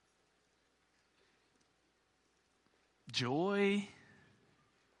joy.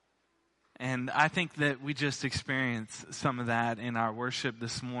 And I think that we just experienced some of that in our worship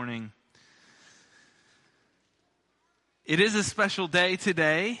this morning. It is a special day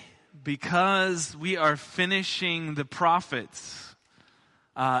today because we are finishing the prophets.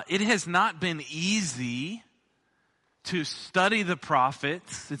 It has not been easy to study the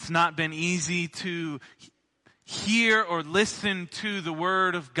prophets. It's not been easy to hear or listen to the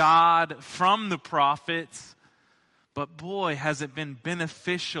word of God from the prophets. But boy, has it been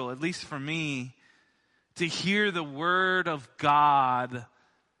beneficial, at least for me, to hear the word of God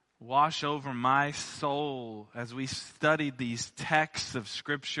wash over my soul as we studied these texts of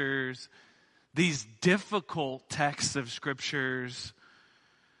scriptures, these difficult texts of scriptures.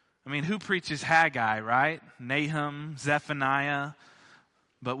 I mean, who preaches Haggai, right? Nahum, Zephaniah.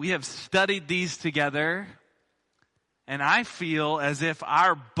 But we have studied these together, and I feel as if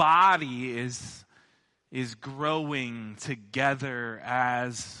our body is growing together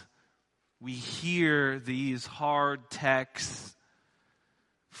as we hear these hard texts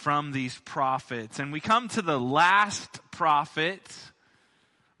from these prophets. And we come to the last prophet,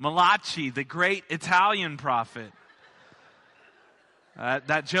 Malachi, the great Italian prophet.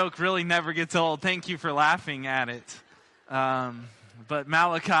 That joke really never gets old. Thank you for laughing at it. But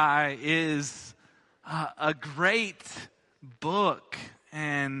Malachi is a great book.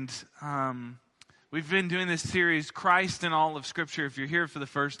 And we've been doing this series, Christ in All of Scripture. If you're here for the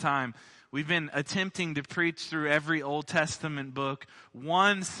first time, we've been attempting to preach through every Old Testament book,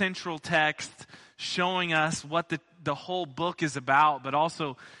 one central text showing us what the whole book is about, but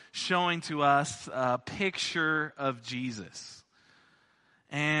also showing to us a picture of Jesus.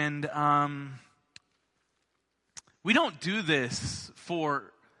 And we don't do this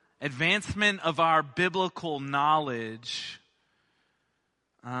for advancement of our biblical knowledge.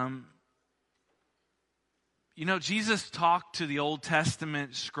 Jesus talked to the Old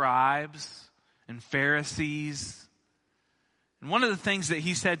Testament scribes and Pharisees. And one of the things that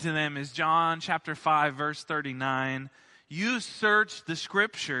he said to them is John chapter 5, verse 39. You search the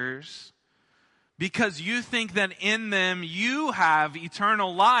scriptures because you think that in them you have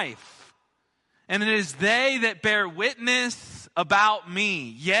eternal life. And it is they that bear witness about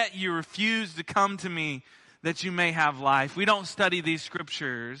me. Yet you refuse to come to me that you may have life. We don't study these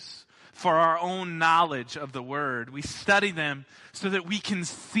scriptures for our own knowledge of the word. We study them so that we can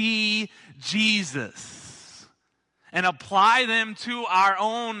see Jesus and apply them to our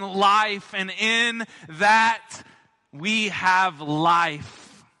own life. And in that we have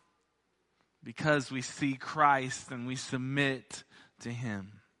life because we see Christ and we submit to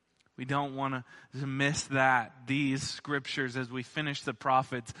Him. We don't want to miss that. These scriptures, as we finish the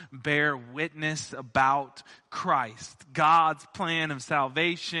prophets, bear witness about Christ. God's plan of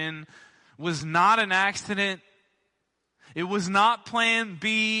salvation was not an accident. It was not plan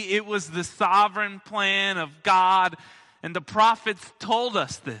B. It was the sovereign plan of God. And the prophets told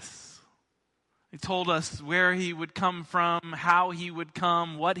us this. They told us where He would come from, how He would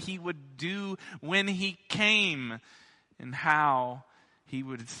come, what He would do when He came, and how He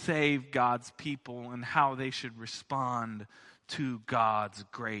would save God's people and how they should respond to God's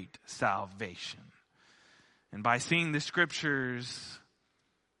great salvation. And by seeing the scriptures,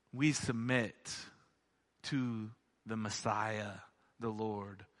 we submit to the Messiah, the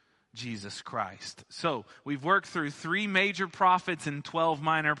Lord Jesus Christ. So we've worked through 3 major prophets and 12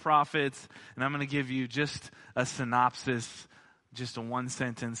 minor prophets, and I'm going to give you just a synopsis, just a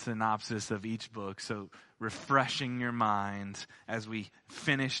 1-sentence synopsis of each book. So refreshing your mind as we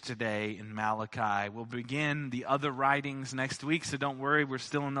finish today in Malachi. We'll begin the other writings next week, so don't worry, we're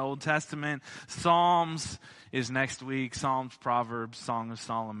still in the Old Testament. Psalms is next week, Psalms, Proverbs, Song of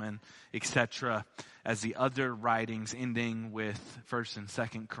Solomon, etc., as the other writings ending with 1st and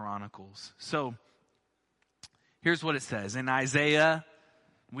 2nd Chronicles. So here's what it says. In Isaiah,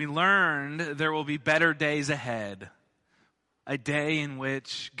 we learned there will be better days ahead. A day in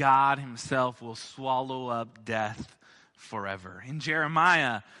which God Himself will swallow up death forever. In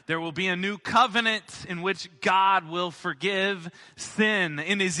Jeremiah, there will be a new covenant in which God will forgive sin.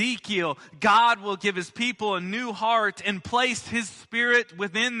 In Ezekiel, God will give His people a new heart and place His Spirit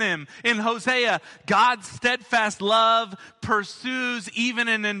within them. In Hosea, God's steadfast love pursues even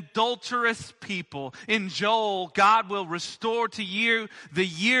an adulterous people. In Joel, God will restore to you the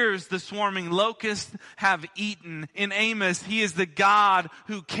years the swarming locusts have eaten. In Amos, He is the God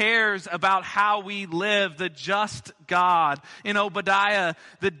who cares about how we live, the just God. In Obadiah,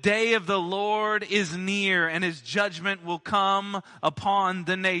 the day of the Lord is near and His judgment will come upon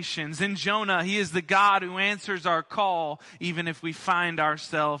the nations. In Jonah, He is the God who answers our call even if we find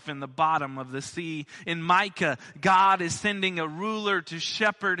ourselves in the bottom of the sea. In Micah, God is sending a ruler to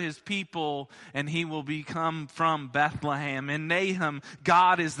shepherd His people and He will become from Bethlehem. In Nahum,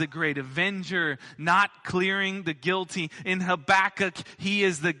 God is the great avenger, not clearing the guilty. In Habakkuk, He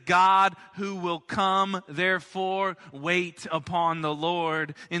is the God who will come, therefore wait upon the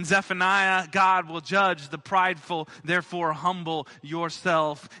Lord. In Zephaniah, God will judge the prideful, therefore humble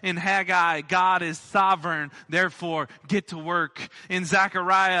yourself. In Haggai, God is sovereign, therefore get to work. In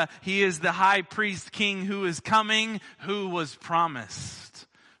Zechariah, He is the high priest king who is coming, who was promised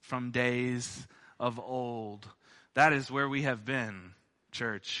from days of old. That is where we have been,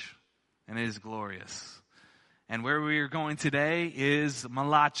 church, and it is glorious. And where we are going today is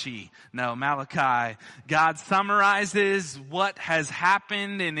Malachi. No, Malachi. God summarizes what has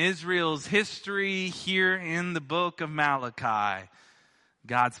happened in Israel's history here in the book of Malachi.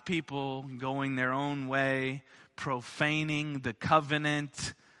 God's people going their own way, profaning the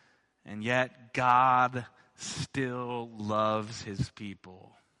covenant, and yet God still loves His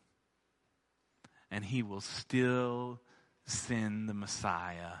people. And He will still send the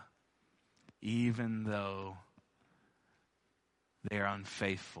Messiah, even though they are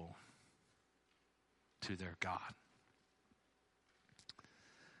unfaithful to their God.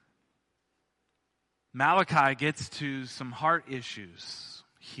 Malachi gets to some heart issues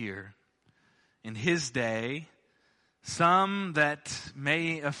here. In his day, some that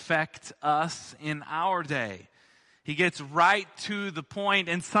may affect us in our day. He gets right to the point,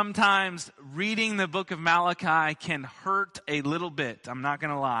 and sometimes reading the book of Malachi can hurt a little bit. I'm not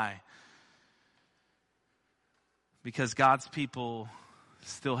going to lie. Because God's people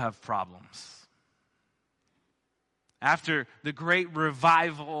still have problems. After the great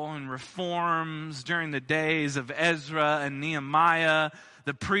revival and reforms during the days of Ezra and Nehemiah,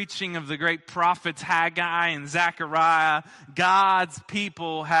 the preaching of the great prophets Haggai and Zechariah, God's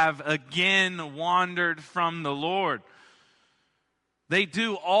people have again wandered from the Lord. They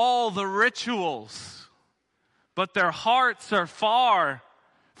do all the rituals, but their hearts are far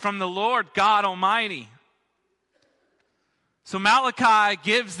from the Lord God Almighty. So Malachi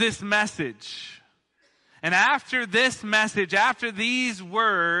gives this message. And after this message, after these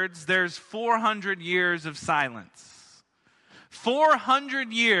words, there's 400 years of silence.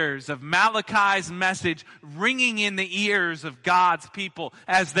 400 years of Malachi's message ringing in the ears of God's people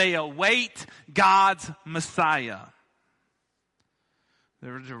as they await God's Messiah.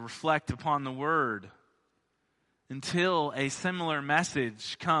 They're to reflect upon the word until a similar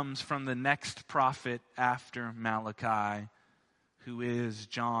message comes from the next prophet after Malachi, who is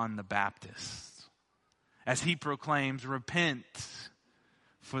John the Baptist, as he proclaims, "Repent,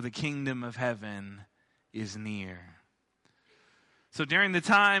 for the kingdom of heaven is near." So during the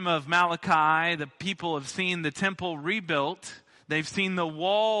time of Malachi, the people have seen the temple rebuilt. They've seen the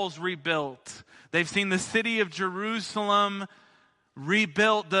walls rebuilt. They've seen the city of Jerusalem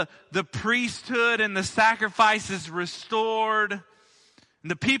rebuilt, the priesthood and the sacrifices restored. And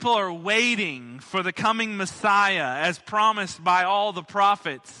the people are waiting for the coming Messiah as promised by all the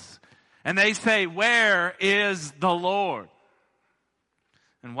prophets. And they say, "Where is the Lord?"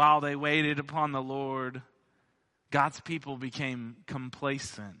 And while they waited upon the Lord, God's people became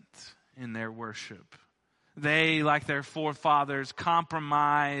complacent in their worship. They, like their forefathers,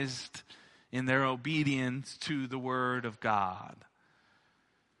 compromised in their obedience to the word of God.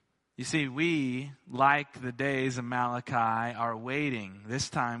 You see, we, like the days of Malachi, are waiting. This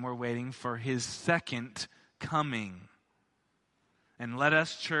time we're waiting for His second coming. And let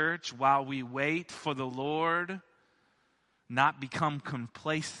us, church, while we wait for the Lord, not become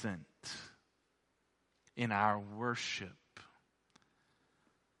complacent in our worship.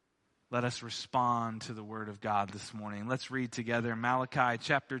 Let us respond to the Word of God this morning. Let's read together Malachi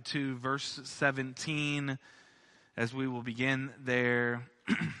chapter 2, verse 17, as we will begin there.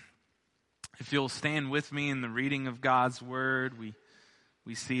 If you'll stand with me in the reading of God's Word,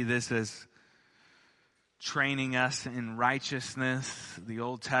 we see this as training us in righteousness, the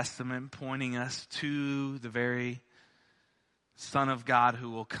Old Testament pointing us to the very Son of God who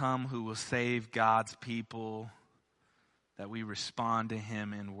will come, who will save God's people, that we respond to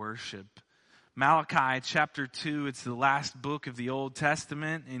Him in worship. Malachi chapter 2, it's the last book of the Old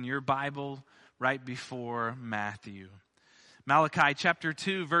Testament in your Bible, right before Matthew. Malachi chapter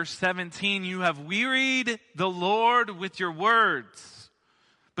 2, verse 17, you have wearied the Lord with your words.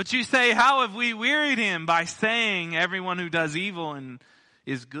 But you say, how have we wearied him? By saying everyone who does evil and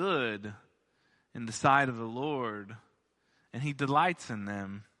is good in the sight of the Lord, and he delights in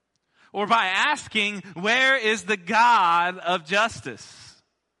them. Or by asking, where is the God of justice?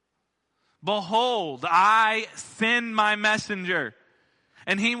 Behold, I send my messenger,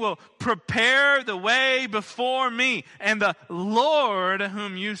 and he will prepare the way before me. And the Lord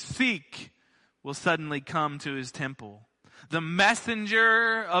whom you seek will suddenly come to his temple. The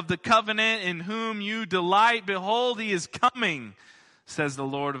messenger of the covenant in whom you delight, behold, he is coming, says the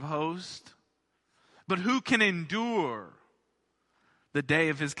Lord of hosts. But who can endure the day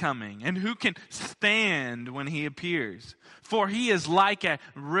of his coming? And who can stand when he appears? For he is like a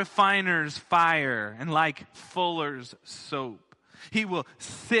refiner's fire and like fuller's soap. He will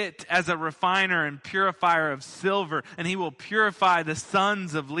sit as a refiner and purifier of silver, and he will purify the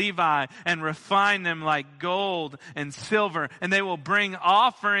sons of Levi and refine them like gold and silver, and they will bring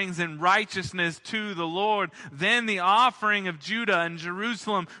offerings in righteousness to the Lord. Then the offering of Judah and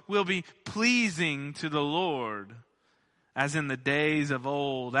Jerusalem will be pleasing to the Lord, as in the days of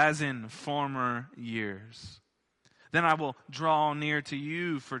old, as in former years. Then I will draw near to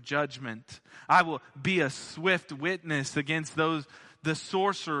you for judgment. I will be a swift witness against the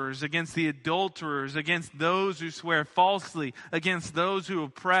sorcerers, against the adulterers, against those who swear falsely, against those who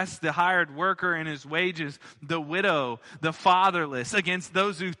oppress the hired worker in his wages, the widow, the fatherless, against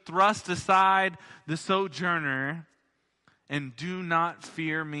those who thrust aside the sojourner, and do not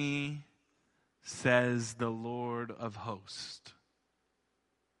fear me, says the Lord of hosts.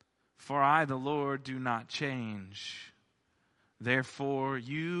 For I, the Lord, do not change. Therefore,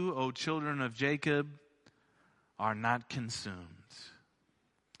 you, O children of Jacob, are not consumed.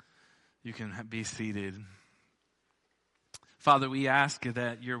 You can be seated. Father, we ask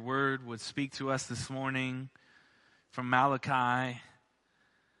that your word would speak to us this morning from Malachi,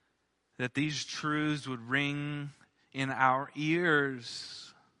 that these truths would ring in our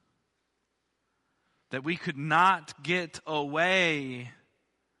ears, that we could not get away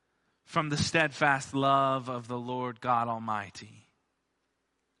from the steadfast love of the Lord God Almighty.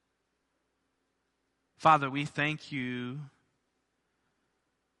 Father, we thank you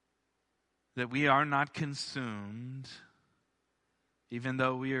that we are not consumed, even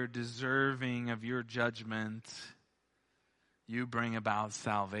though we are deserving of your judgment. You bring about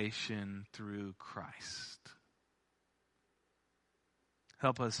salvation through Christ.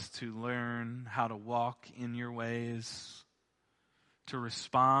 Help us to learn how to walk in your ways, to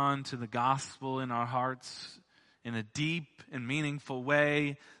respond to the gospel in our hearts in a deep and meaningful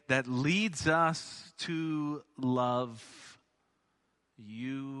way that leads us to love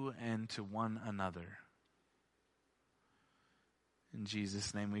you and to one another. In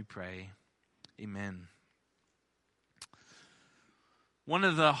Jesus' name we pray. Amen. One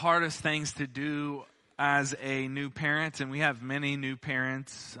of the hardest things to do as a new parent, and we have many new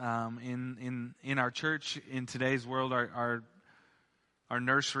parents in our church in today's world, our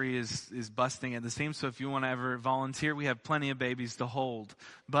nursery is busting at the seams, so if you want to ever volunteer, we have plenty of babies to hold.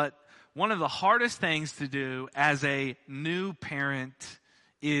 But one of the hardest things to do as a new parent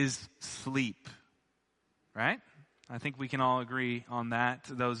is sleep, right? I think we can all agree on that,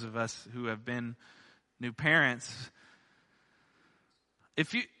 those of us who have been new parents.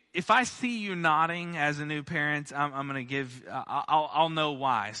 If I see you nodding as a new parent, I'm going to give, I'll know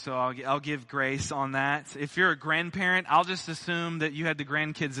why. So I'll give grace on that. If you're a grandparent, I'll just assume that you had the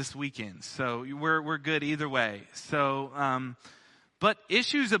grandkids this weekend. So we're good either way. So, but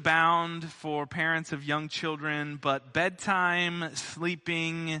issues abound for parents of young children, but bedtime,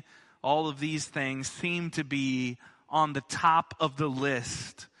 sleeping, all of these things seem to be on the top of the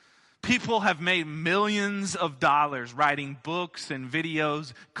list. People have made millions of dollars writing books and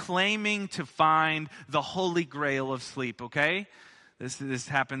videos claiming to find the holy grail of sleep, okay? This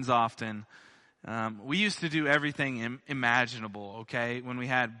happens often. We used to do everything imaginable, okay? When we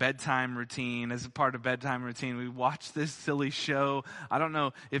had bedtime routine, as a part of bedtime routine, we watched this silly show. I don't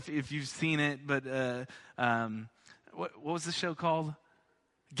know if you've seen it, but what was the show called?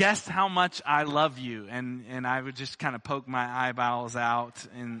 Guess How Much I Love You. And I would just kind of poke my eyeballs out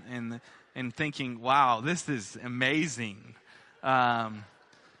and thinking, wow, this is amazing. And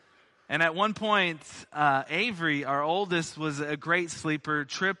at one point, Avery, our oldest, was a great sleeper.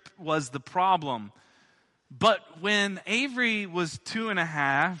 Trip was the problem. But when Avery was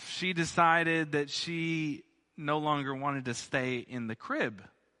 2.5, she decided that she no longer wanted to stay in the crib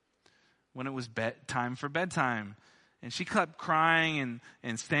when it was time for bedtime. And she kept crying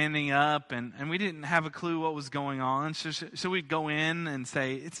and standing up, and we didn't have a clue what was going on. So we'd go in and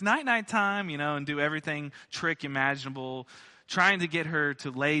say, it's night time, and do everything trick imaginable, trying to get her to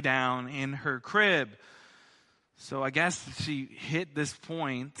lay down in her crib. So I guess she hit this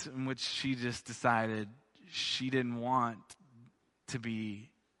point in which she just decided she didn't want to be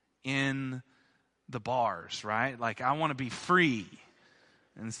in the bars, right? Like, I want to be free.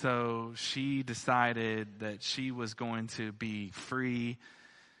 And so she decided that she was going to be free,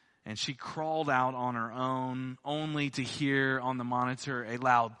 and she crawled out on her own, only to hear on the monitor a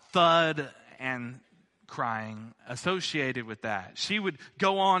loud thud and crying associated with that. She would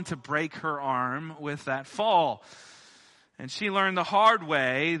go on to break her arm with that fall. And she learned the hard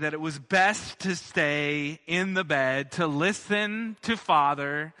way that it was best to stay in the bed to listen to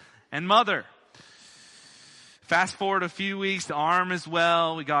father and mother. Fast forward a few weeks, the arm as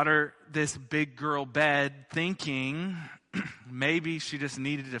well. We got her this big girl bed, thinking maybe she just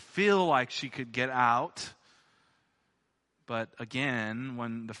needed to feel like she could get out. But again,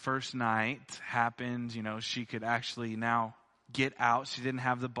 when the first night happened, she could actually now get out. She didn't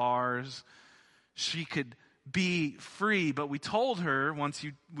have the bars. She could be free. But we told her, once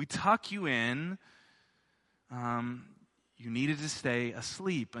we tuck you in, you needed to stay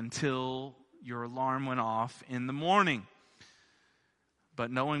asleep until your alarm went off in the morning. But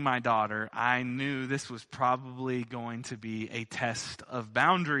knowing my daughter, I knew this was probably going to be a test of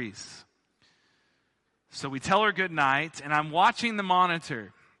boundaries. So we tell her good night, and I'm watching the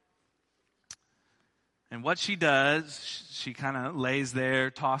monitor. And what she does, she kind of lays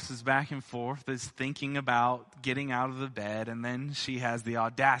there, tosses back and forth, is thinking about getting out of the bed, and then she has the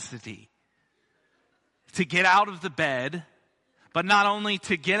audacity to get out of the bed. But not only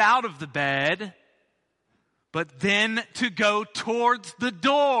to get out of the bed, but then to go towards the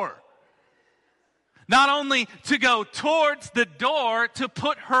door. Not only to go towards the door, to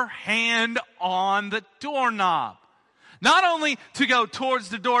put her hand on the doorknob. Not only to go towards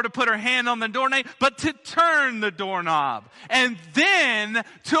the door to put her hand on the doorknob, but to turn the doorknob. And then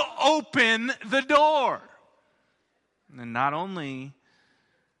to open the door. And not only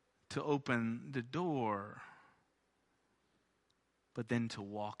to open the door, but then to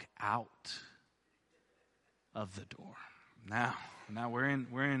walk out of the door. Now we're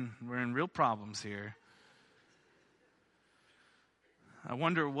in real problems here. I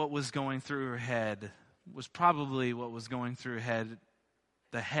wonder what was going through her head. Was probably what was going through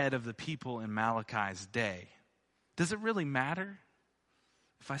the head of the people in Malachi's day. Does it really matter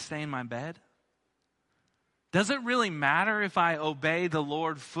if I stay in my bed? Does it really matter if I obey the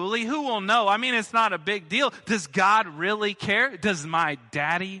Lord fully? Who will know? I mean, it's not a big deal. Does God really care? Does my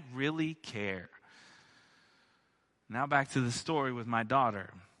daddy really care? Now back to the story with my daughter.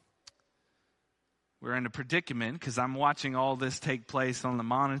 We're in a predicament because I'm watching all this take place on the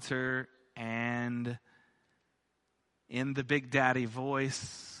monitor, and in the Big Daddy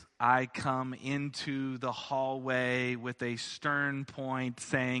voice, I come into the hallway with a stern point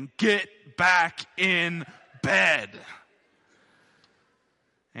saying, "Get back in bed."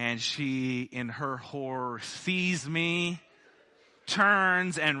 And she, in her horror, sees me,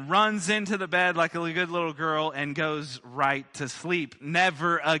 turns and runs into the bed like a good little girl and goes right to sleep,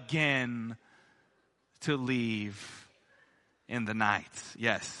 never again to leave in the night.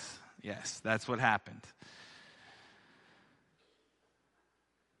 Yes, that's what happened.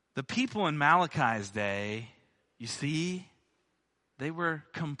 The people in Malachi's day, you see, they were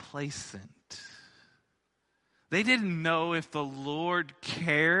complacent. They didn't know if the Lord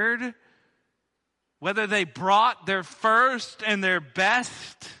cared, whether they brought their first and their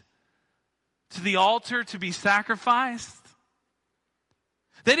best to the altar to be sacrificed.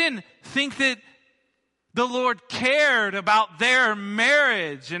 They didn't think that the Lord cared about their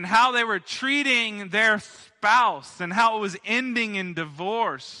marriage and how they were treating their spouse and how it was ending in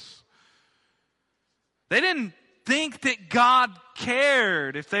divorce. They didn't think that God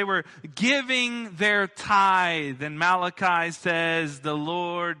cared if they were giving their tithe. And Malachi says the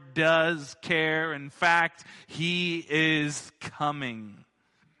Lord does care. In fact, He is coming.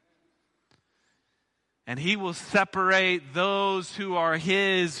 And He will separate those who are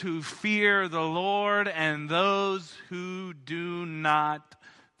His, who fear the Lord, and those who do not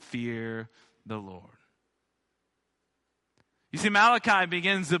fear the Lord. You see, Malachi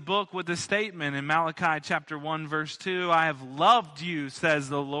begins the book with a statement in Malachi chapter 1, verse 2. "I have loved you, says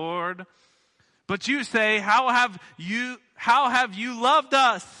the Lord. But you say, how have you loved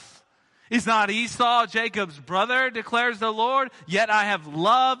us? Is not Esau Jacob's brother, declares the Lord? Yet I have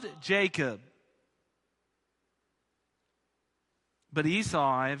loved Jacob. But Esau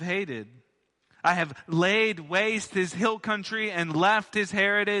I have hated. I have laid waste his hill country and left his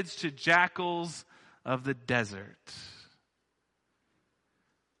heritage to jackals of the desert.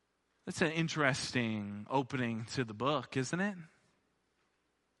 That's an interesting opening to the book, isn't it?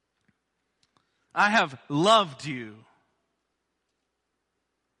 I have loved you.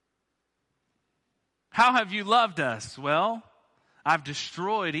 How have you loved us? Well, I've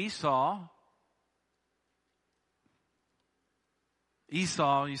destroyed Esau.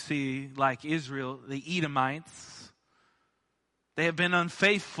 Esau, you see, like Israel, the Edomites, they have been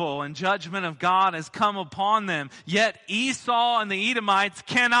unfaithful and judgment of God has come upon them. Yet Esau and the Edomites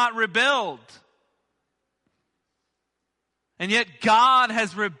cannot rebuild. And yet God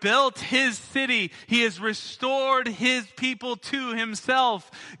has rebuilt his city. He has restored his people to himself.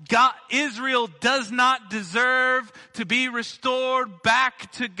 Israel does not deserve to be restored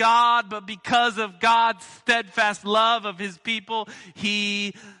back to God, but because of God's steadfast love of his people,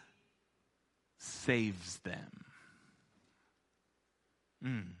 he saves them.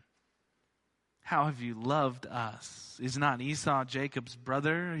 How have you loved us? Is not Esau Jacob's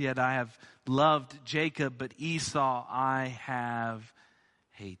brother? Yet I have loved Jacob, but Esau I have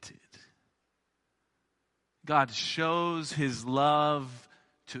hated. God shows his love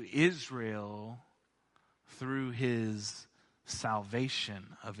to Israel through his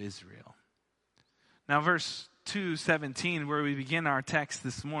salvation of Israel. Now verse 2:17, where we begin our text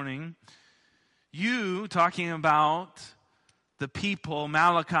this morning, you, talking about the people,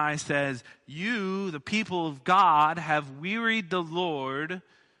 Malachi says, you, the people of God, have wearied the Lord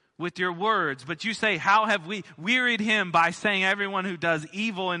with your words. But you say, how have we wearied him? By saying everyone who does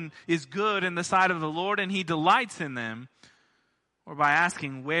evil and is good in the sight of the Lord, and he delights in them. Or by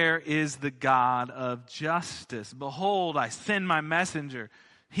asking, where is the God of justice? Behold, I send my messenger.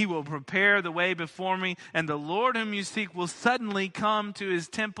 He will prepare the way before me, and the Lord whom you seek will suddenly come to his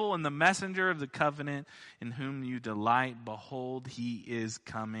temple, and the messenger of the covenant in whom you delight. Behold, he is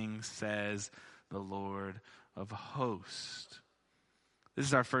coming, says the Lord of hosts. This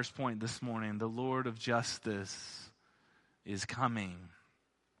is our first point this morning. The Lord of justice is coming.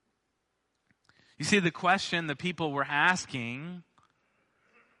 You see, the question the people were asking,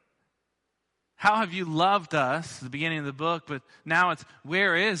 how have you loved us? The beginning of the book, but now it's,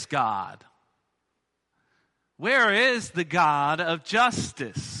 where is God? Where is the God of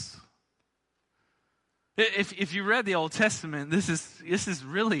justice? If you read the Old Testament, this is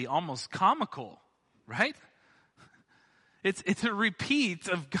really almost comical, right? It's a repeat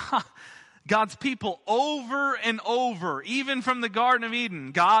of God's people over and over, even from the Garden of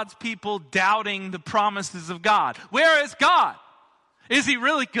Eden. God's people doubting the promises of God. Where is God? Is he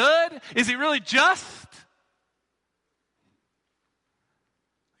really good? Is he really just?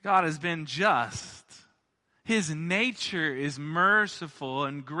 God has been just. His nature is merciful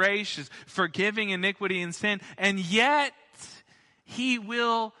and gracious, forgiving iniquity and sin, and yet he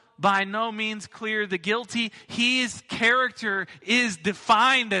will by no means clear the guilty. His character is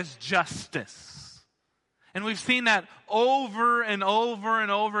defined as justice. And we've seen that over and over and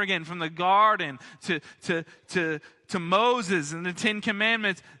over again, from the garden to Moses and the Ten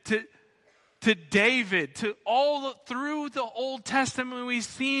Commandments, to David, to all through the Old Testament. We've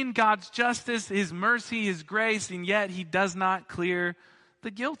seen God's justice, his mercy, his grace, and yet he does not clear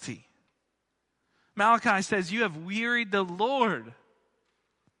the guilty. Malachi says, you have wearied the Lord.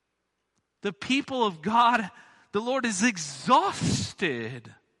 The people of God, the Lord is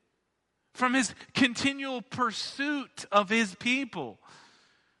exhausted from his continual pursuit of his people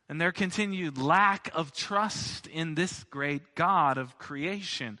and their continued lack of trust in this great God of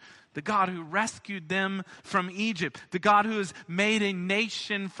creation, the God who rescued them from Egypt, the God who has made a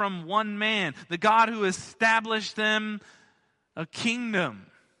nation from one man, the God who established them a kingdom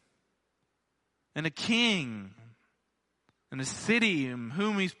and a king and a city in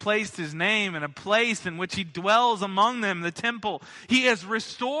whom he's placed his name, and a place in which he dwells among them, the temple. He has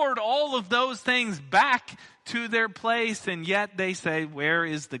restored all of those things back to their place, and yet they say, where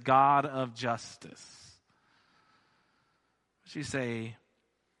is the God of justice? You say,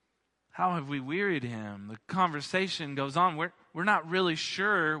 how have we wearied him? The conversation goes on. We're not really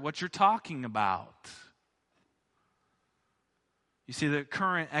sure what you're talking about. You see, the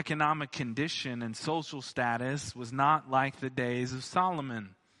current economic condition and social status was not like the days of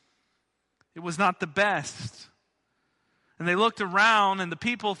Solomon. It was not the best. And they looked around, and the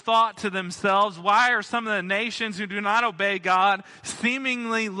people thought to themselves, why are some of the nations who do not obey God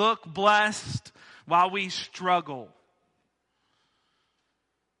seemingly look blessed while we struggle?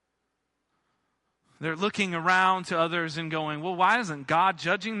 They're looking around to others and going, well, why isn't God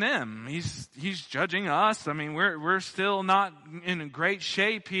judging them? He's judging us. I mean, we're still not in great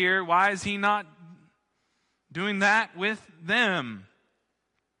shape here. Why is he not doing that with them?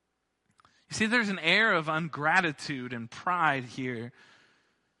 You see, there's an air of ingratitude and pride here.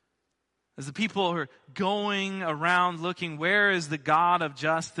 As the people are going around looking, where is the God of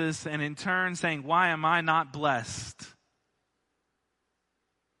justice? And in turn saying, why am I not blessed?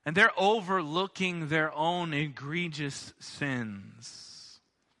 And they're overlooking their own egregious sins.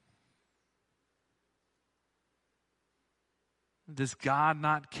 Does God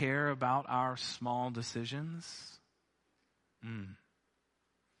not care about our small decisions? You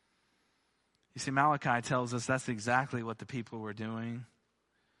see, Malachi tells us that's exactly what the people were doing.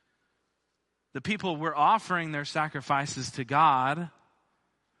 The people were offering their sacrifices to God.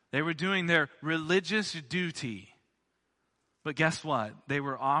 They were doing their religious duty. But guess what? They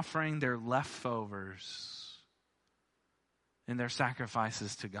were offering their leftovers in their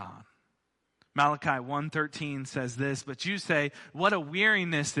sacrifices to God. Malachi 1:13 says this, but you say, what a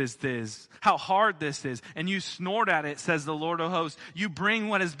weariness is this, how hard this is, and you snort at it, says the Lord of hosts. You bring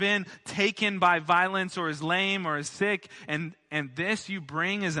what has been taken by violence or is lame or is sick, and this you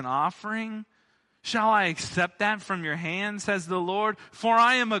bring as an offering? Shall I accept that from your hand, says the Lord? For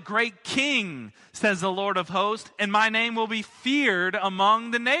I am a great king, says the Lord of hosts, and my name will be feared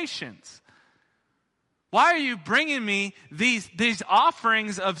among the nations. Why are you bringing me these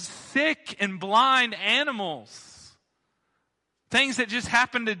offerings of sick and blind animals? Things that just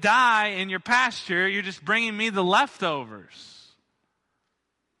happen to die in your pasture, you're just bringing me the leftovers.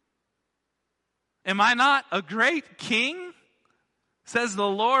 Am I not a great king, says the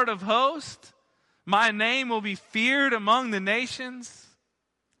Lord of hosts? My name will be feared among the nations.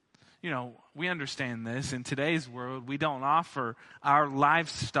 You know, we understand this. In today's world, we don't offer our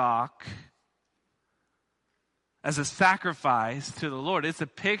livestock as a sacrifice to the Lord. It's a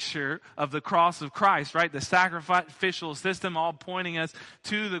picture of the cross of Christ, right? The sacrificial system all pointing us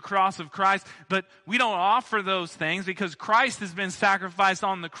to the cross of Christ. But we don't offer those things because Christ has been sacrificed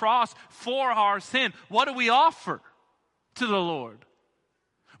on the cross for our sin. What do we offer to the Lord?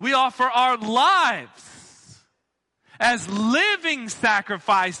 We offer our lives as living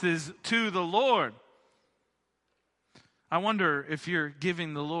sacrifices to the Lord. I wonder if you're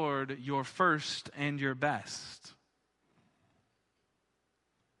giving the Lord your first and your best.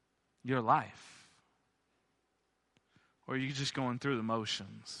 Your life. Or are you just going through the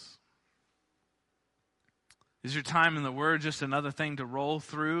motions? Is your time in the Word just another thing to roll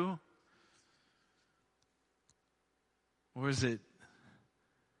through? Or is it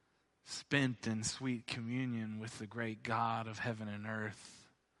spent in sweet communion with the great God of heaven and earth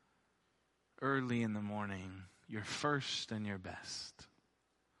early in the morning, your first and your best?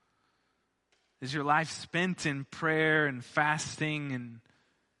 Is your life spent in prayer and fasting and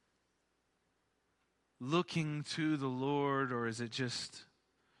looking to the Lord, or is it just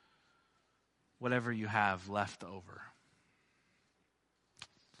whatever you have left over?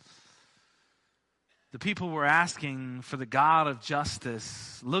 The people were asking for the God of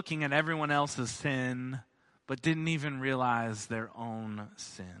justice, looking at everyone else's sin, but didn't even realize their own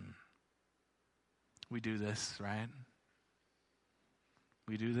sin. We do this, right?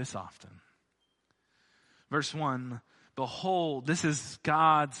 We do this often. Verse 1, behold, this is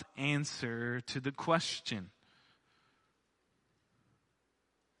God's answer to the question.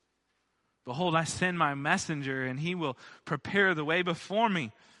 Behold, I send my messenger, and he will prepare the way before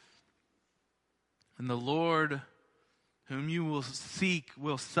me. And the Lord whom you will seek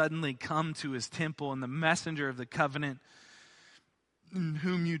will suddenly come to his temple, and the messenger of the covenant in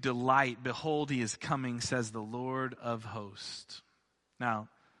whom you delight, behold, he is coming, says the Lord of hosts. Now,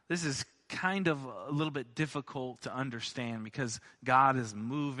 this is kind of a little bit difficult to understand because God is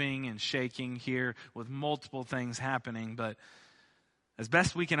moving and shaking here with multiple things happening. But as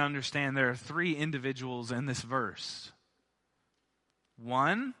best we can understand, there are three individuals in this verse.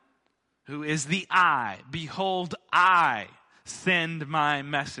 One, who is the I. Behold, I send my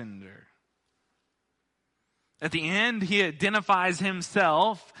messenger. At the end, he identifies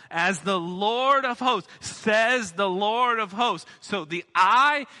himself as the Lord of hosts, says the Lord of hosts. So the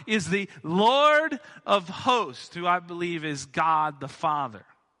I is the Lord of hosts, who I believe is God the Father.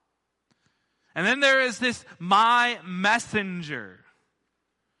 And then there is this my messenger,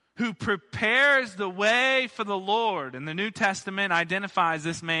 who prepares the way for the Lord. And the New Testament identifies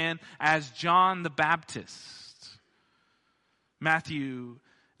this man as John the Baptist. Matthew,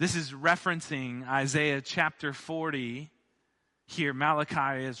 this is referencing Isaiah chapter 40. Here,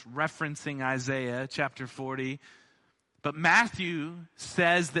 Malachi is referencing Isaiah chapter 40. But Matthew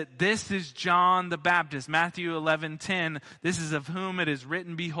says that this is John the Baptist. Matthew 11:10, this is of whom it is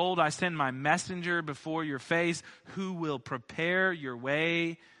written, behold, I send my messenger before your face, who will prepare your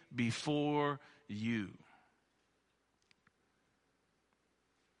way before you.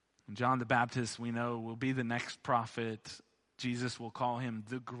 And John the Baptist, we know, will be the next prophet. Jesus will call him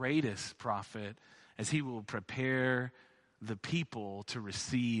the greatest prophet, as he will prepare the people to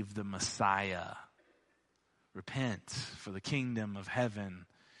receive the Messiah. Repent, for the kingdom of heaven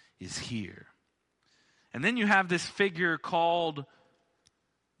is here. And then you have this figure called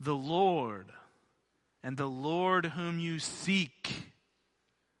the Lord, and the Lord whom you seek.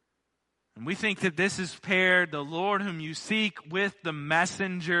 And we think that this is paired, the Lord whom you seek, with the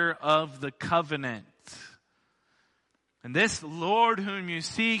messenger of the covenant. And this Lord whom you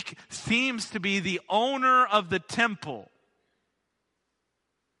seek seems to be the owner of the temple.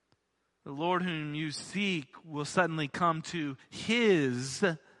 The Lord whom you seek will suddenly come to his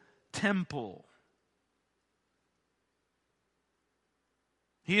temple.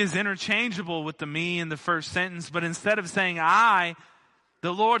 He is interchangeable with the me in the first sentence, but instead of saying I,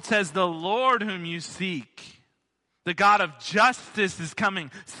 the Lord says the Lord whom you seek. The God of justice is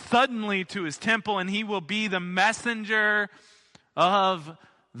coming suddenly to his temple, and he will be the messenger of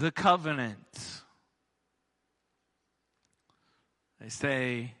the covenant. They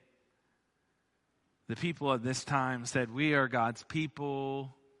say, the people at this time said, we are God's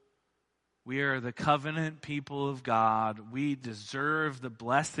people. We are the covenant people of God. We deserve the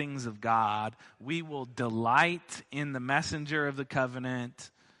blessings of God. We will delight in the messenger of the covenant.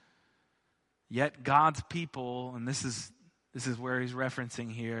 Yet God's people, and this is where he's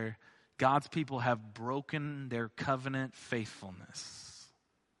referencing here, God's people have broken their covenant faithfulness.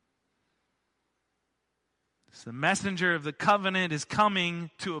 So the messenger of the covenant is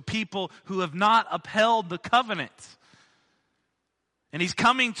coming to a people who have not upheld the covenant. And he's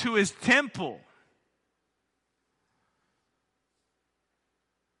coming to his temple.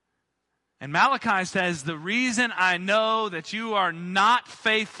 And Malachi says, the reason I know that you are not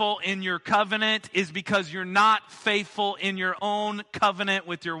faithful in your covenant is because you're not faithful in your own covenant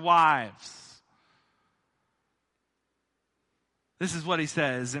with your wives. This is what he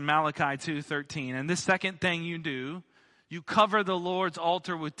says in Malachi 2:13. And this second thing you do, you cover the Lord's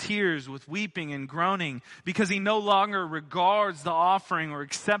altar with tears, with weeping and groaning, because he no longer regards the offering or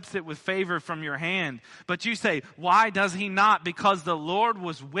accepts it with favor from your hand. But you say, why does he not? Because the Lord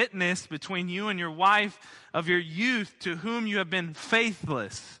was witness between you and your wife of your youth, to whom you have been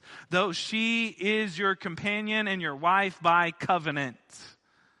faithless, though she is your companion and your wife by covenant.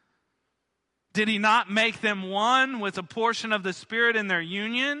 Did he not make them one with a portion of the Spirit in their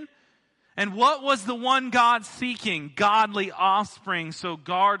union? And what was the one God seeking? Godly offspring. So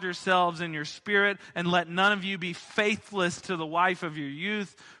guard yourselves in your spirit, and let none of you be faithless to the wife of your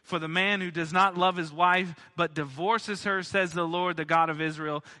youth. For the man who does not love his wife, but divorces her, says the Lord, the God of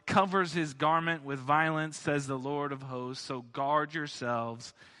Israel, covers his garment with violence, says the Lord of hosts. So guard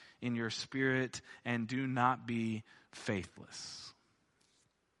yourselves in your spirit, and do not be faithless.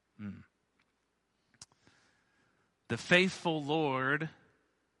 The faithful Lord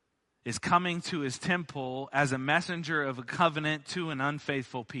is coming to his temple as a messenger of a covenant to an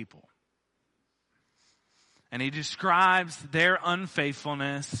unfaithful people. And he describes their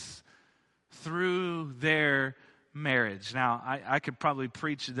unfaithfulness through their marriage. Now, I could probably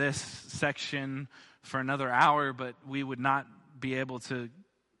preach this section for another hour, but we would not be able to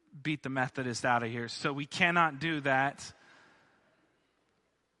beat the Methodists out of here. So we cannot do that.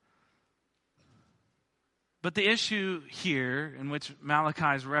 But the issue here, in which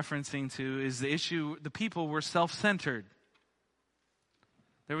Malachi is referencing to, is the issue, the people were self-centered.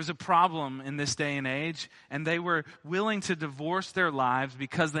 There was a problem in this day and age, and they were willing to divorce their lives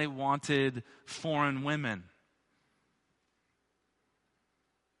because they wanted foreign women.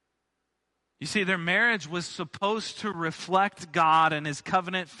 You see, their marriage was supposed to reflect God and his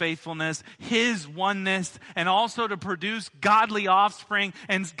covenant faithfulness, his oneness, and also to produce godly offspring.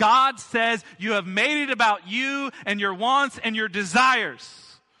 And God says, you have made it about you and your wants and your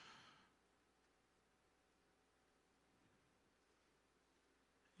desires.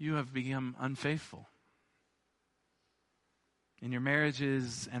 You have become unfaithful in your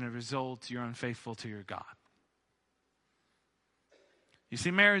marriages, and as a result, you're unfaithful to your God. You see,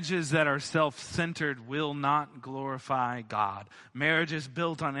 marriages that are self-centered will not glorify God. Marriages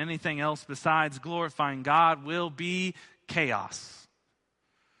built on anything else besides glorifying God will be chaos.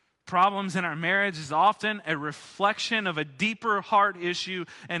 Problems in our marriage is often a reflection of a deeper heart issue,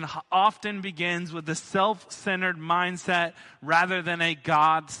 and often begins with a self-centered mindset rather than a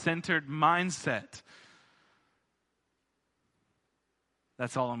God-centered mindset.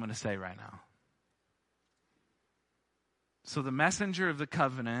 That's all I'm going to say right now. So the messenger of the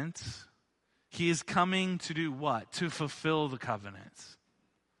covenant, he is coming to do what? To fulfill the covenant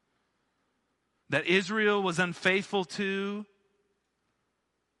that Israel was unfaithful to,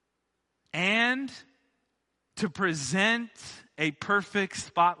 and to present a perfect,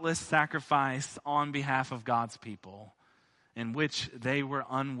 spotless sacrifice on behalf of God's people, in which they were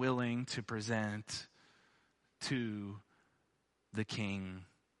unwilling to present to the King,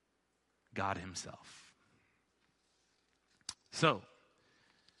 God himself. So,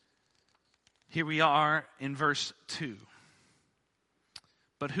 here we are in verse 2.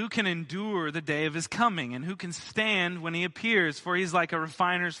 But who can endure the day of his coming? And who can stand when he appears? For he's like a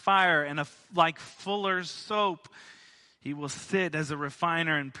refiner's fire and like fuller's soap. He will sit as a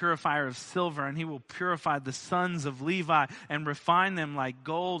refiner and purifier of silver, and he will purify the sons of Levi and refine them like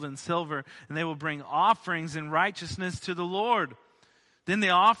gold and silver, and they will bring offerings in righteousness to the Lord. Then the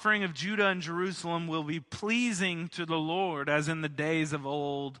offering of Judah and Jerusalem will be pleasing to the Lord, as in the days of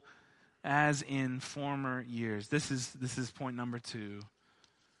old, as in former years. This is point number 2.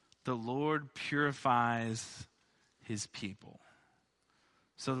 The Lord purifies his people.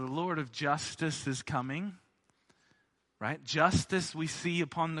 So the Lord of justice is coming, right? Justice we see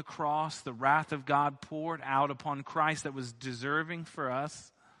upon the cross, the wrath of God poured out upon Christ that was deserving for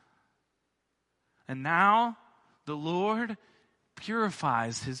us. And now the Lord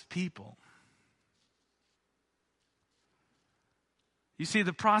purifies his people. You see,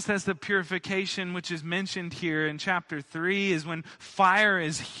 the process of purification, which is mentioned here in chapter 3, is when fire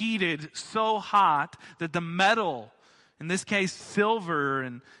is heated so hot that the metal, in this case silver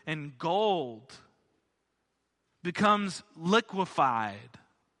and gold, becomes liquefied.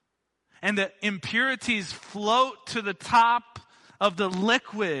 And the impurities float to the top of the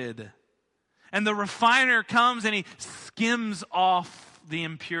liquid. And the refiner comes and he skims off the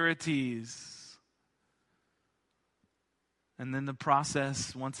impurities. And then the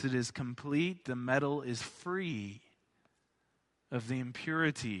process, once it is complete, the metal is free of the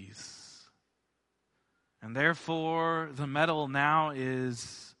impurities. And therefore, the metal now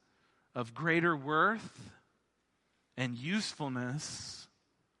is of greater worth and usefulness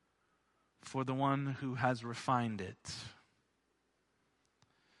for the one who has refined it.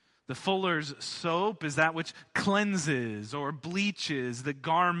 The fuller's soap is that which cleanses or bleaches the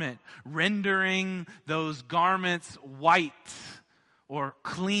garment, rendering those garments white or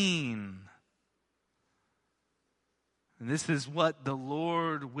clean. And this is what the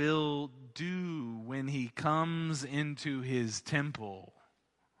Lord will do when he comes into his temple.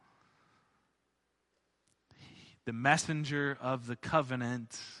 The messenger of the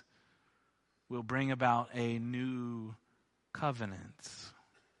covenant will bring about a new covenant.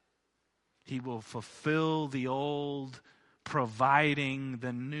 He will fulfill the old, providing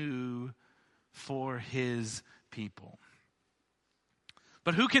the new for his people.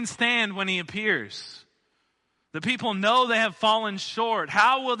 But who can stand when he appears? The people know they have fallen short.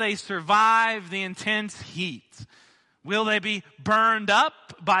 How will they survive the intense heat? Will they be burned up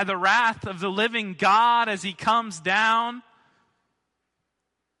by the wrath of the living God as he comes down?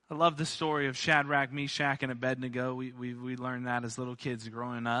 I love the story of Shadrach, Meshach, and Abednego. We learned that as little kids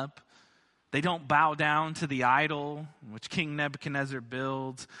growing up. They don't bow down to the idol which King Nebuchadnezzar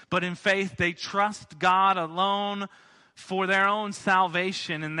builds, but in faith they trust God alone for their own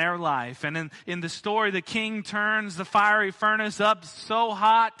salvation in their life. And in the story, the king turns the fiery furnace up so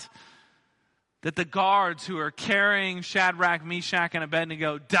hot that the guards who are carrying Shadrach, Meshach, and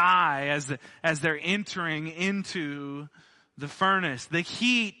Abednego die as they're entering into the furnace. The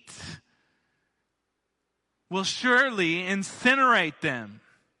heat will surely incinerate them.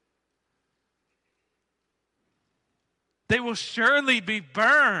 They will surely be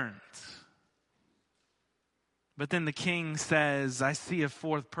burned. But then the king says, I see a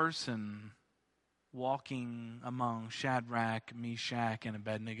fourth person walking among Shadrach, Meshach, and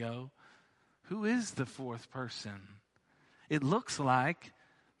Abednego. Who is the fourth person? It looks like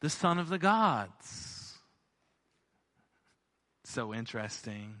the Son of the gods. So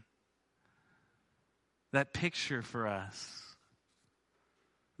interesting. That picture for us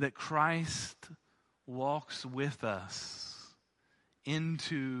that Christ walks with us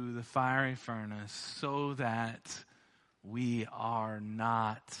into the fiery furnace so that we are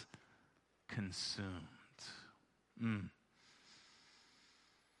not consumed.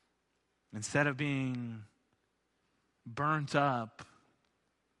 Instead of being burnt up,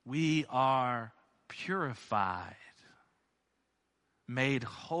 we are purified, made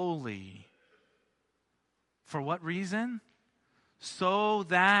holy. For what reason? So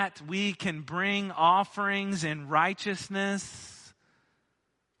that we can bring offerings in righteousness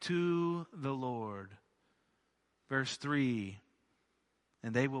to the Lord. Verse 3,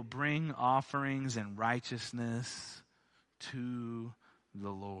 and they will bring offerings and righteousness to the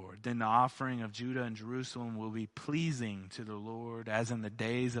Lord. Then the offering of Judah and Jerusalem will be pleasing to the Lord, as in the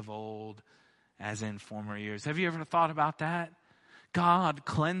days of old, as in former years. Have you ever thought about that? God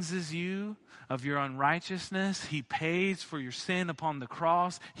cleanses you of your unrighteousness. He pays for your sin upon the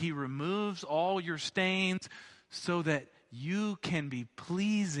cross. He removes all your stains so that you can be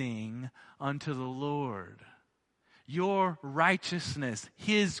pleasing unto the Lord. Your righteousness,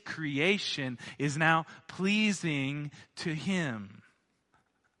 His creation, is now pleasing to Him.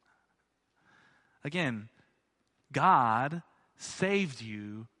 Again, God saved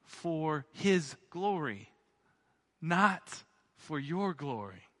you for His glory, not for your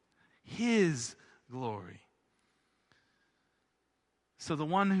glory. His glory. So the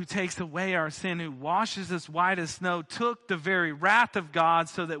one who takes away our sin, who washes us white as snow, took the very wrath of God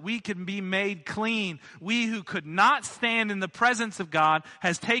so that we can be made clean. We who could not stand in the presence of God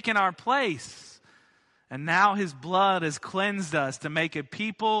has taken our place. And now His blood has cleansed us to make a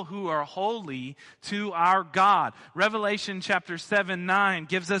people who are holy to our God. Revelation chapter 7:9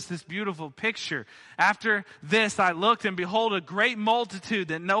 gives us this beautiful picture. After this I looked, and behold, a great multitude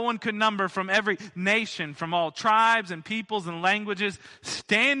that no one could number, from every nation, from all tribes and peoples and languages,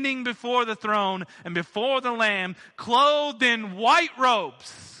 standing before the throne and before the Lamb, clothed in white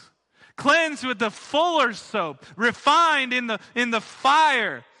robes, cleansed with the fuller's soap, refined in the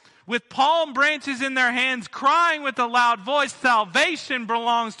fire, with palm branches in their hands, crying with a loud voice, salvation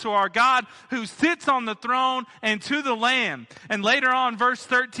belongs to our God who sits on the throne and to the Lamb. And later on, verse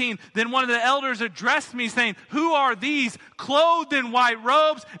 13, then one of the elders addressed me, saying, who are these clothed in white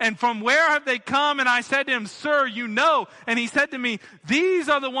robes, and from where have they come? And I said to him, sir, you know. And he said to me, these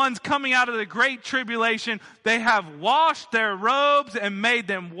are the ones coming out of the great tribulation. They have washed their robes and made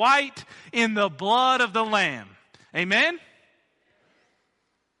them white in the blood of the Lamb. Amen?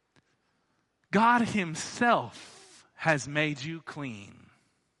 God Himself has made you clean.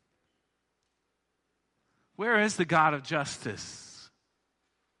 Where is the God of justice?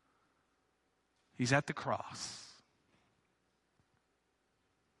 He's at the cross.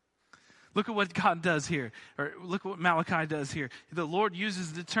 Look at what God does here, or look at what Malachi does here. The Lord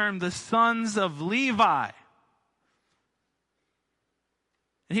uses the term the sons of Levi.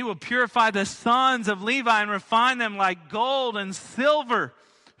 And He will purify the sons of Levi and refine them like gold and silver.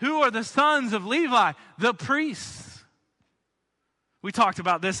 Who are the sons of Levi? The priests. We talked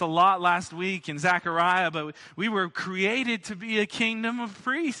about this a lot last week in Zechariah, but we were created to be a kingdom of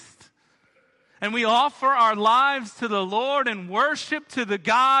priests. And we offer our lives to the Lord and worship to the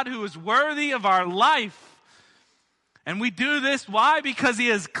God who is worthy of our life. And we do this, why? Because He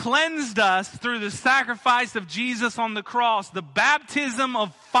has cleansed us through the sacrifice of Jesus on the cross. The baptism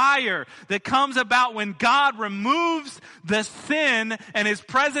of fire that comes about when God removes the sin and His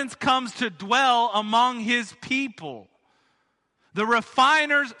presence comes to dwell among His people. The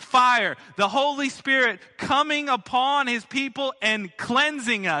refiner's fire, the Holy Spirit coming upon His people and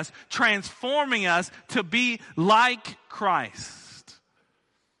cleansing us, transforming us to be like Christ.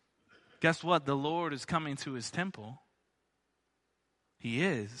 Guess what? The Lord is coming to His temple. He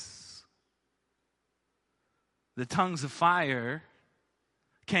is. The tongues of fire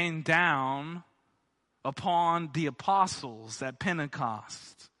came down upon the apostles at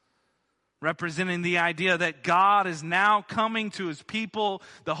Pentecost, representing the idea that God is now coming to His people.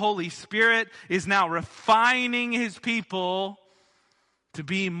 The Holy Spirit is now refining His people to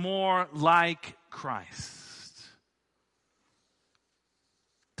be more like Christ,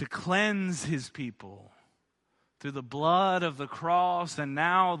 to cleanse His people through the blood of the cross. And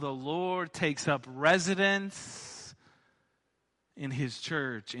now the Lord takes up residence in His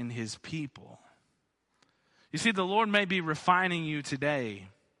church, in His people. You see, the Lord may be refining you today.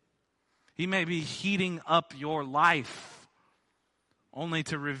 He may be heating up your life, only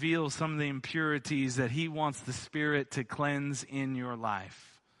to reveal some of the impurities that He wants the Spirit to cleanse in your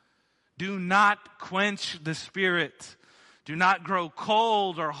life. Do not quench the Spirit. Do not grow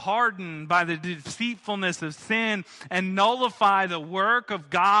cold or hardened by the deceitfulness of sin and nullify the work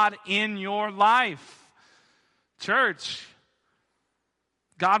of God in your life. Church,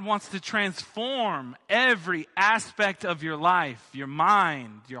 God wants to transform every aspect of your life, your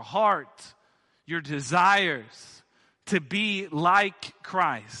mind, your heart, your desires, to be like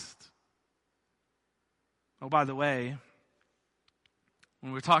Christ. Oh, by the way,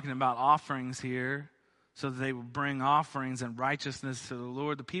 when we're talking about offerings here, so that they would bring offerings and righteousness to the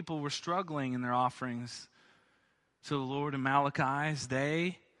Lord, the people were struggling in their offerings to the Lord in Malachi's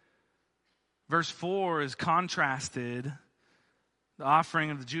day. Verse 4 is contrasted. The offering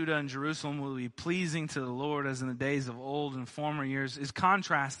of Judah and Jerusalem will be pleasing to the Lord as in the days of old and former years, is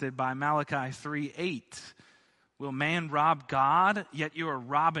contrasted by Malachi 3:8. Will man rob God? Yet you are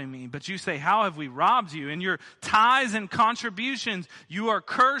robbing me. But you say, how have we robbed you? In your tithes and contributions, you are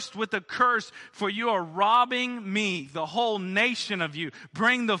cursed with a curse, for you are robbing me, the whole nation of you.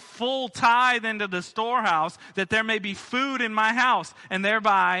 Bring the full tithe into the storehouse, that there may be food in my house, and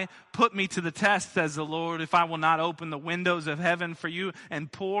thereby put me to the test, says the Lord, if I will not open the windows of heaven for you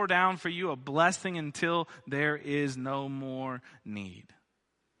and pour down for you a blessing until there is no more need.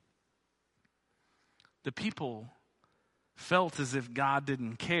 The people felt as if God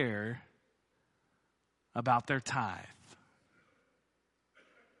didn't care about their tithe.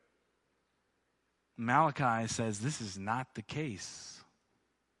 Malachi says this is not the case.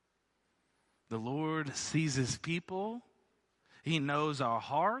 The Lord sees his people. He knows our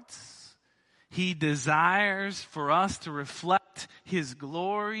hearts. He desires for us to reflect his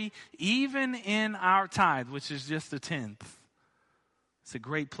glory even in our tithe, which is just a tenth. It's a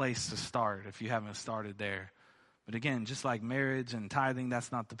great place to start if you haven't started there. But again, just like marriage and tithing,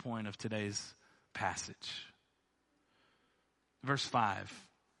 that's not the point of today's passage. Verse 5.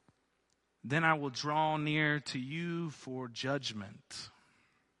 Then I will draw near to you for judgment.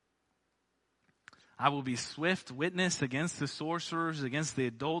 I will be swift witness against the sorcerers, against the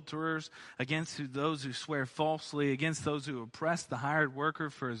adulterers, against those who swear falsely, against those who oppress the hired worker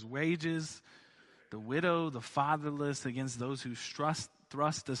for his wages, the widow, the fatherless, against those who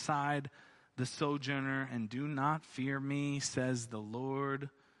thrust aside the sojourner, and do not fear me, says the Lord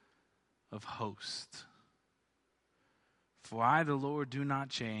of hosts. For I, the Lord, do not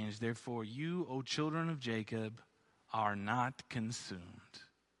change. Therefore you, O children of Jacob, are not consumed.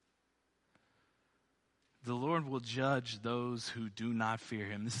 The Lord will judge those who do not fear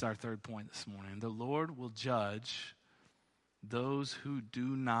him. This is our third point this morning. The Lord will judge those who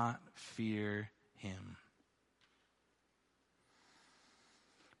do not fear him.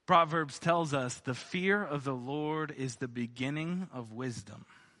 Proverbs tells us the fear of the Lord is the beginning of wisdom.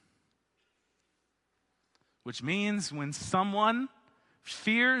 Which means when someone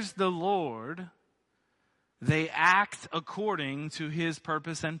fears the Lord, they act according to his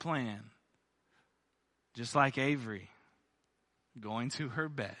purpose and plan. Just like Avery going to her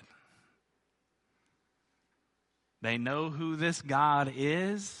bed. They know who this God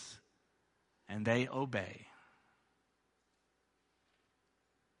is, and they obey.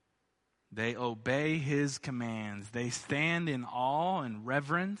 They obey his commands. They stand in awe and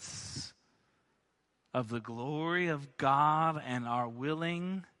reverence of the glory of God and are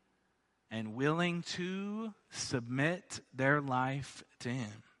willing to submit their life to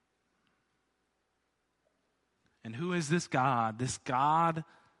him. And who is this God? This God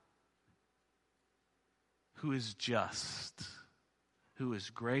who is just, who is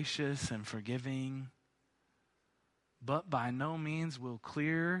gracious and forgiving, but by no means will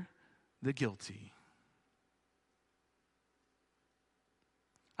clear the guilty.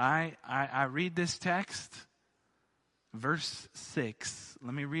 I read this text, verse 6.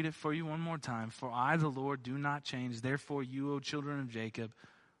 Let me read it for you one more time. For I, the Lord, do not change. Therefore you, O children of Jacob,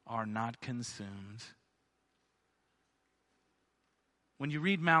 are not consumed. When you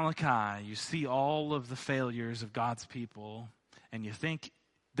read Malachi, you see all of the failures of God's people, and you think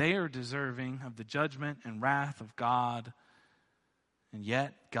they are deserving of the judgment and wrath of God. And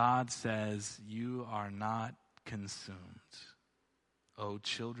yet God says, you are not consumed, O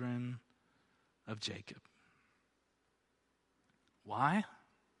children of Jacob. Why?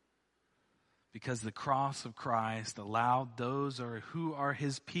 Because the cross of Christ allowed those who are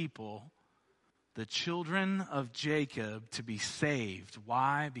his people, the children of Jacob, to be saved.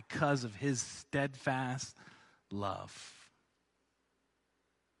 Why? Because of his steadfast love.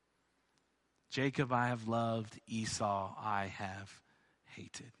 Jacob I have loved, Esau I have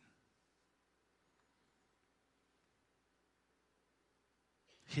hated.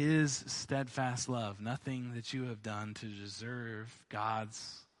 His steadfast love, nothing that you have done to deserve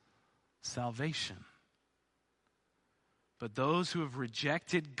God's salvation. But those who have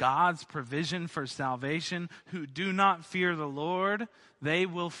rejected God's provision for salvation, who do not fear the Lord, they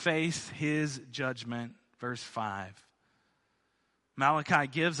will face his judgment. Verse 5. Malachi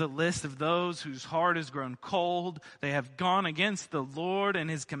gives a list of those whose heart has grown cold. They have gone against the Lord and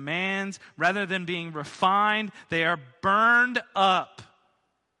his commands. Rather than being refined, they are burned up.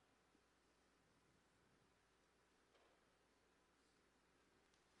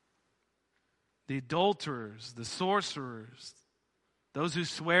 The adulterers, the sorcerers, those who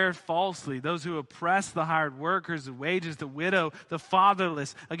swear falsely, those who oppress the hired workers, the wages, the widow, the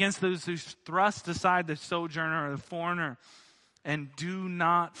fatherless, against those who thrust aside the sojourner or the foreigner, and do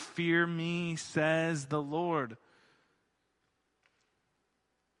not fear me, says the Lord.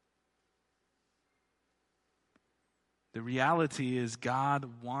 The reality is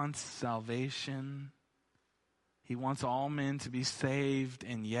God wants salvation. He wants all men to be saved,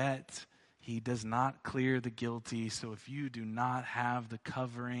 and yet He does not clear the guilty. So if you do not have the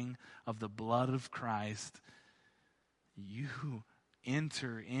covering of the blood of Christ, you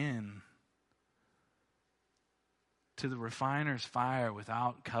enter in to the refiner's fire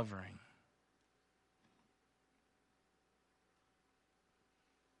without covering.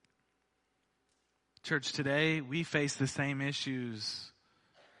 Church, today we face the same issues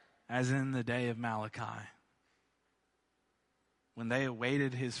as in the day of Malachi, when they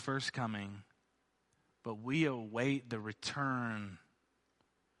awaited His first coming, but we await the return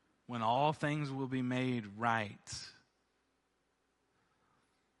when all things will be made right.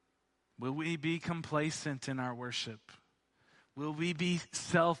 Will we be complacent in our worship? Will we be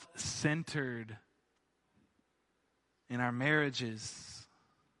self-centered in our marriages?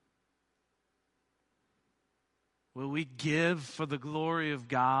 Will we give for the glory of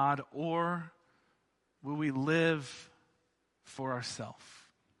God, or will we live for ourselves?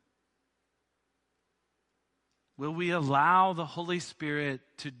 Will we allow the Holy Spirit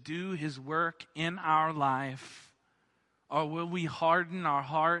to do His work in our life, or will we harden our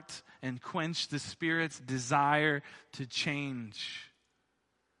heart and quench the Spirit's desire to change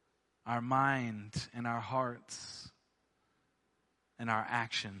our mind and our hearts and our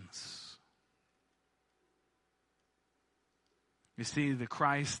actions? You see, the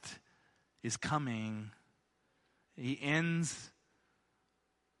Christ is coming. He ends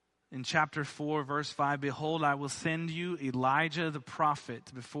in chapter 4, verse 5, "Behold, I will send you Elijah the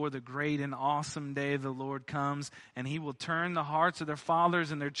prophet before the great and awesome day of the Lord comes, and he will turn the hearts of their fathers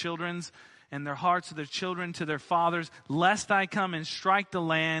and their children's, and their hearts of their children to their fathers, lest I come and strike the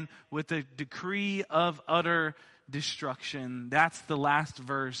land with a decree of utter destruction." That's the last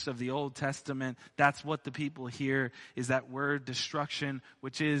verse of the Old Testament. That's what the people hear, is that word destruction,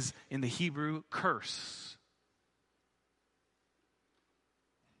 which is in the Hebrew curse.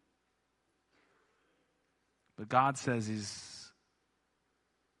 But God says He's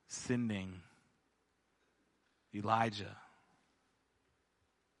sending Elijah.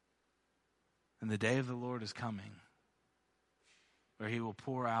 And the day of the Lord is coming, where He will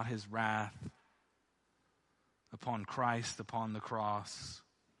pour out His wrath upon Christ, upon the cross,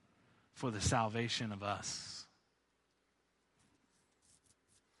 for the salvation of us.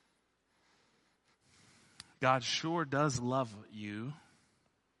 God sure does love you.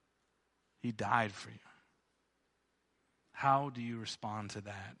 He died for you. How do you respond to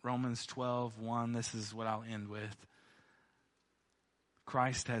that? Romans 12:1, this is what I'll end with.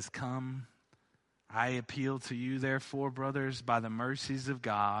 Christ has come. I appeal to you, therefore, brothers, by the mercies of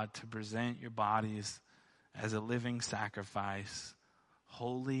God, to present your bodies as a living sacrifice,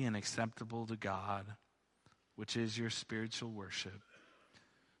 holy and acceptable to God, which is your spiritual worship.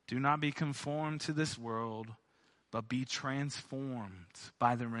 Do not be conformed to this world, but be transformed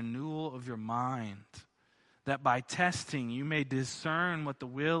by the renewal of your mind, that by testing you may discern what the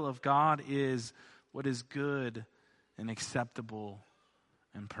will of God is, what is good and acceptable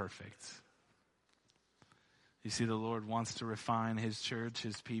and perfect. You see, the Lord wants to refine His church,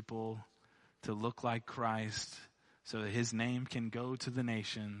 His people, to look like Christ, so that His name can go to the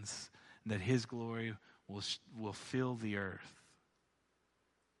nations, and that His glory will fill the earth.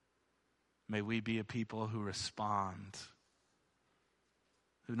 May we be a people who respond,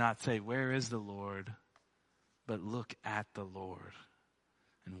 who not say, "Where is the Lord?" but look at the Lord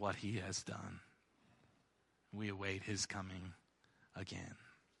and what He has done. We await His coming again.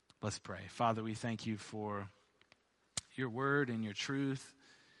 Let's pray. Father, we thank You for Your word and Your truth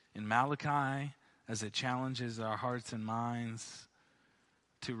in Malachi as it challenges our hearts and minds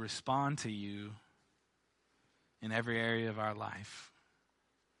to respond to You in every area of our life.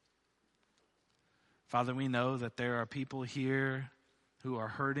 Father, we know that there are people here who are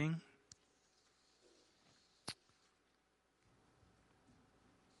hurting,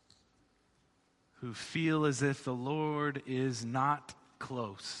 who feel as if the Lord is not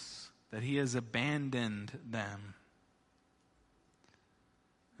close, that He has abandoned them.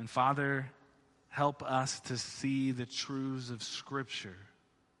 And Father, help us to see the truths of Scripture,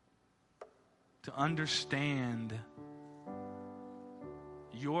 to understand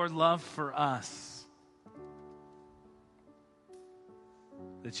Your love for us,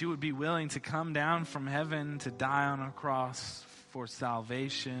 that You would be willing to come down from heaven to die on a cross for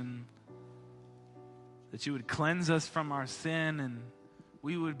salvation, that You would cleanse us from our sin and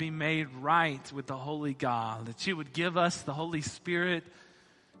we would be made right with the Holy God, that you would give us the Holy Spirit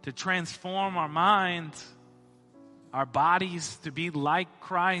to transform our minds, our bodies to be like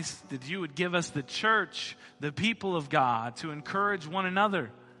Christ, that you would give us the church, the people of God, to encourage one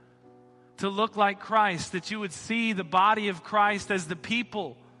another, to look like Christ, that you would see the body of Christ as the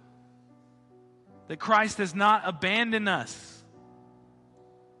people, that Christ has not abandoned us,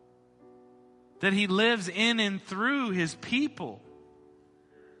 that he lives in and through his people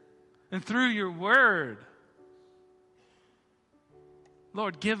and through your word.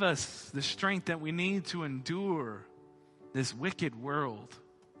 Lord, give us the strength that we need to endure this wicked world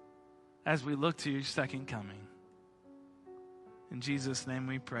as we look to your second coming. In Jesus' name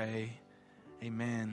we pray, amen.